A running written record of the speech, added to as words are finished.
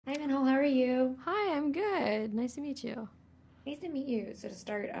are you? Hi, I'm good. Nice to meet you. Nice to meet you. So to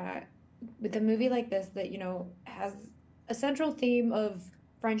start, with a movie like this that, has a central theme of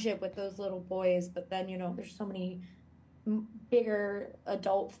friendship with those little boys, but then, there's so many bigger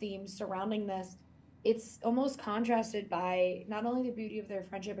adult themes surrounding this. It's almost contrasted by not only the beauty of their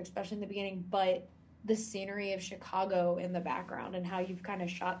friendship, especially in the beginning, but the scenery of Chicago in the background and how you've kind of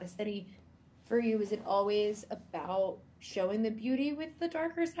shot the city. For you, is it always about showing the beauty with the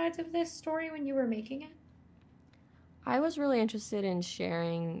darker sides of this story when you were making it? I was really interested in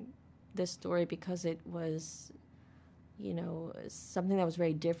sharing this story because it was, something that was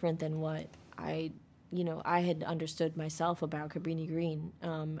very different than what I had understood myself about Cabrini Green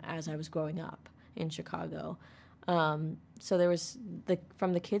as I was growing up in Chicago. So there was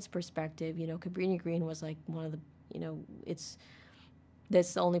from the kids' perspective, Cabrini Green was like one of the, it's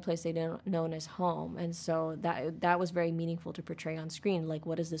that's the only place they don't known as home, and so that was very meaningful to portray on screen. Like,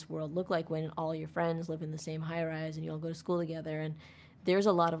 what does this world look like when all your friends live in the same high rise and you all go to school together? And there's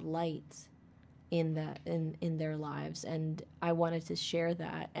a lot of light in that in their lives, and I wanted to share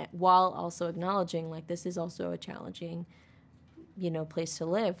that while also acknowledging like this is also a challenging place to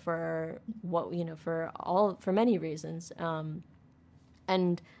live for what for many reasons.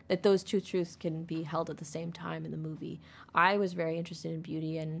 And that those two truths can be held at the same time in the movie. I was very interested in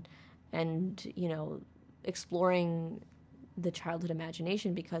beauty and exploring the childhood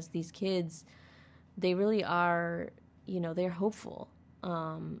imagination because these kids, they really are, they're hopeful.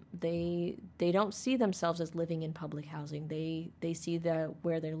 They don't see themselves as living in public housing. They see that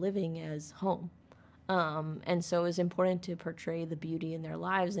where they're living as home. And so it's important to portray the beauty in their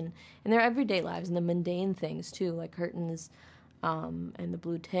lives and in their everyday lives and the mundane things too, like curtains, and the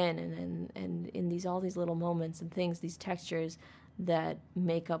blue tin, and in these all these little moments and things, these textures that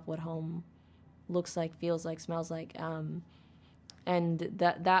make up what home looks like, feels like, smells like, and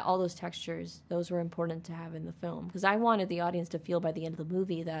that all those textures, those were important to have in the film because I wanted the audience to feel by the end of the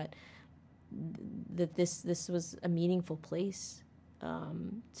movie that this was a meaningful place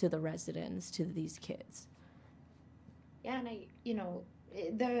to the residents, to these kids. Yeah,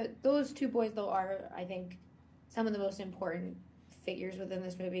 and those two boys though are, I think, some of the most important figures within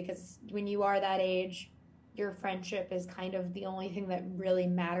this movie because when you are that age, your friendship is kind of the only thing that really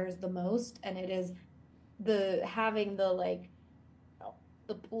matters the most, and it is the having the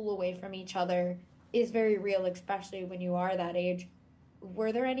the pull away from each other is very real, especially when you are that age.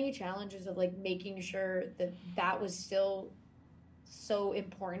 Were there any challenges of like making sure that that was still so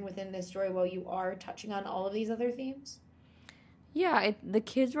important within this story while you are touching on all of these other themes? Yeah, the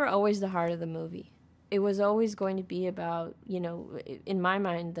kids were always the heart of the movie. It was always going to be about, in my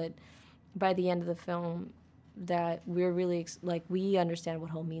mind, that by the end of the film, that we're really, like, we understand what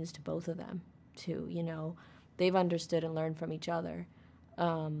home means to both of them, too. They've understood and learned from each other.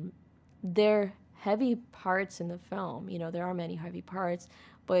 There are heavy parts in the film, there are many heavy parts,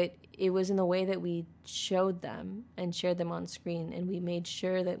 but it was in the way that we showed them and shared them on screen, and we made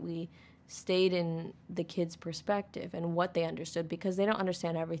sure that we stayed in the kids' perspective and what they understood because they don't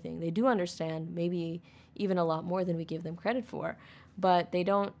understand everything. They do understand maybe even a lot more than we give them credit for, but they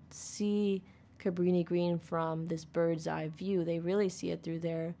don't see Cabrini Green from this bird's eye view. They really see it through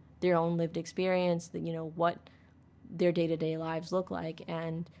their own lived experience, what their day-to-day lives look like.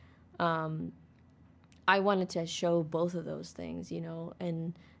 And I wanted to show both of those things,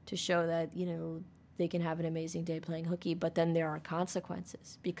 and to show that, they can have an amazing day playing hooky, but then there are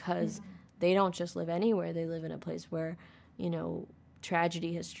consequences because Mhm. they don't just live anywhere. They live in a place where,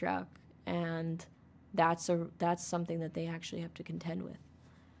 tragedy has struck, and that's something that they actually have to contend with.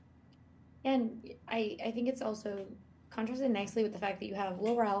 And I think it's also contrasted nicely with the fact that you have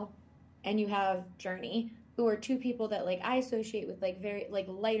Laurel and you have Journey, who are two people that like I associate with like very like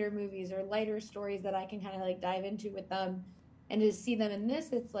lighter movies or lighter stories that I can kind of like dive into with them. And to see them in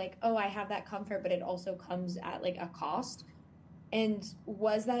this, it's like, oh, I have that comfort, but it also comes at like a cost. And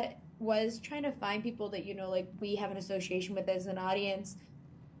was trying to find people that, like we have an association with as an audience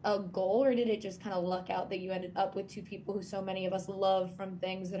a goal, or did it just kind of luck out that you ended up with two people who so many of us love from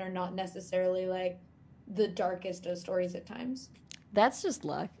things that are not necessarily like the darkest of stories at times? That's just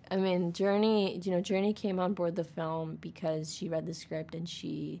luck. I mean, Journey came on board the film because she read the script and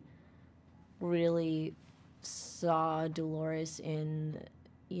she really saw Dolores in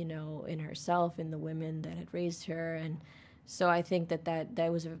herself, in the women that had raised her, and so I think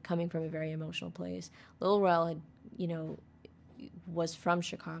that was coming from a very emotional place. Lil Rel had, you know, was from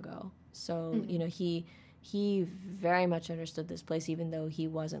Chicago, so Mhm. he very much understood this place, even though he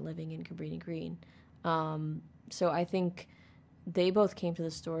wasn't living in Cabrini Green. So I think they both came to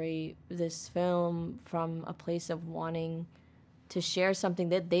this film from a place of wanting to share something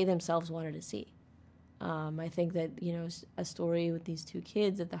that they themselves wanted to see. I think that, a story with these two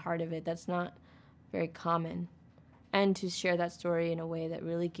kids at the heart of it, that's not very common. And to share that story in a way that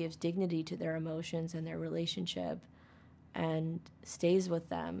really gives dignity to their emotions and their relationship and stays with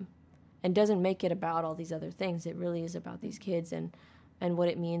them and doesn't make it about all these other things. It really is about these kids and what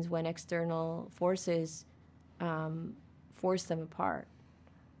it means when external forces force them apart.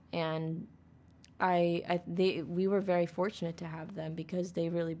 And we were very fortunate to have them because they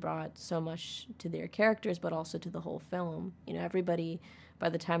really brought so much to their characters, but also to the whole film. Everybody, by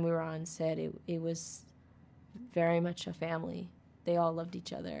the time we were on set, it was very much a family. They all loved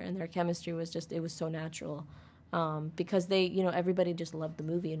each other, and their chemistry was it was so natural. Because everybody just loved the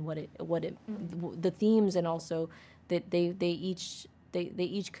movie and the themes, and also that they each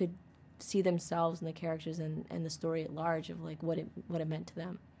could see themselves in the characters and the story at large of like what it meant to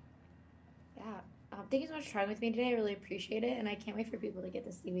them. Yeah. Thank you so much for trying with me today. I really appreciate it, and I can't wait for people to get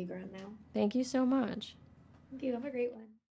to see We Grown now. Thank you so much. Thank you. Have a great one.